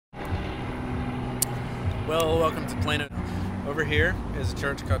Well, welcome to Plano. Over here is a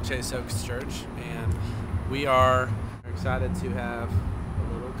church called Chase Oaks Church, and we are excited to have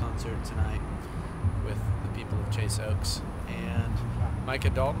a little concert tonight with the people of Chase Oaks. And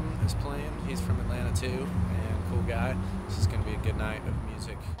Micah Dalton is playing. He's from Atlanta too, and cool guy. This is going to be a good night of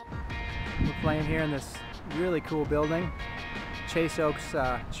music. We're playing here in this really cool building, Chase Oaks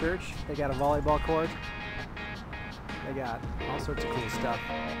Church. They got a volleyball court. They got all sorts of cool stuff.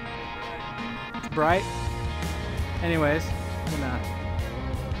 It's bright. Anyways, I'm gonna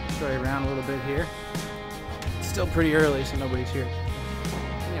show you around a little bit here. It's still pretty early, so nobody's here.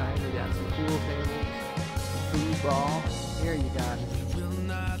 Anyway, we got some pool tables, food ball. Here you got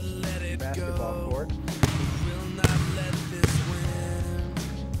a basketball court.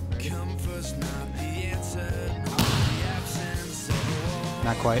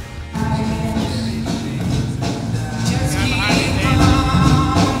 Not quite.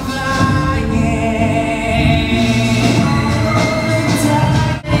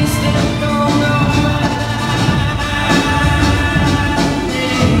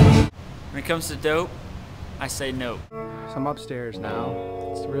 When it comes to dope, I say no. So I'm upstairs now.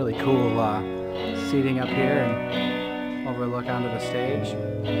 It's really cool seating up here and overlook onto the stage.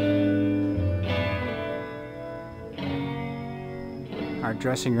 Our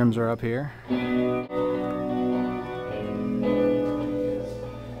dressing rooms are up here.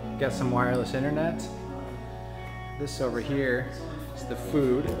 Got some wireless internet. This over here is the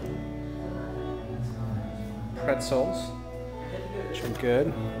food. Pretzels, which are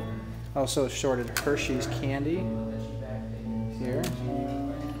good. Also shorted Hershey's candy here.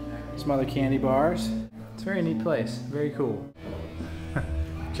 Some other candy bars. It's a very neat place, very cool.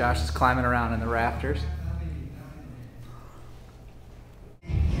 Josh is climbing around in the rafters.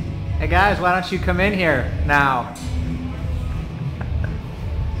 Hey guys, why don't you come in here now?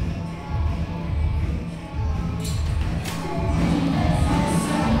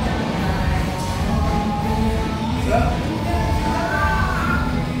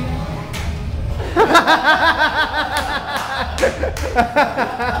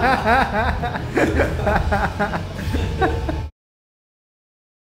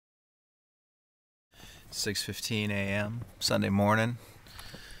 It's 6:15 a.m. Sunday morning.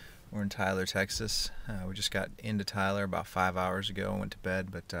 We're in Tyler, Texas. We just got into Tyler about 5 hours ago and went to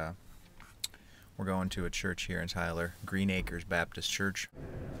bed, but we're going to a church here in Tyler, Green Acres Baptist Church.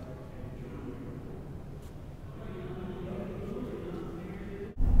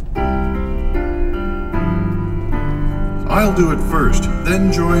 I'll do it first,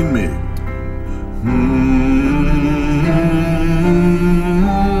 then join me.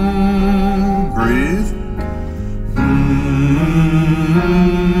 Breathe.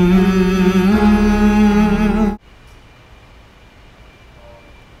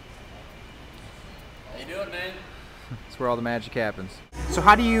 How you doing, man? That's where all the magic happens. So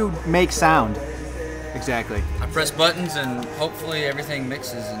how do you make sound exactly? I press buttons and hopefully everything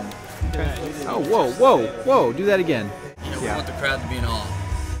mixes and Oh, whoa, whoa, whoa, do that again. we want the crowd to be in awe.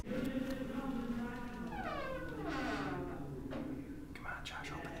 Come on,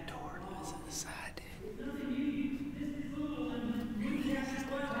 Josh, open the door. It's on the side, dude.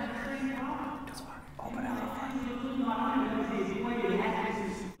 Open it.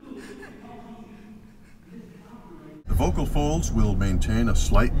 The vocal folds will maintain a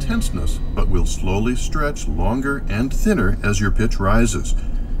slight tenseness, but will slowly stretch longer and thinner as your pitch rises.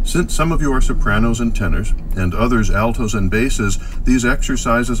 Since some of you are sopranos and tenors, and others altos and basses, these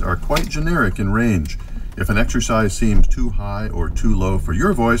exercises are quite generic in range. If an exercise seems too high or too low for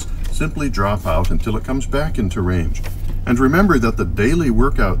your voice, simply drop out until it comes back into range. And remember that the daily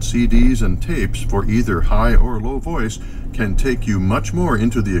workout CDs and tapes for either high or low voice can take you much more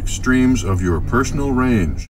into the extremes of your personal range.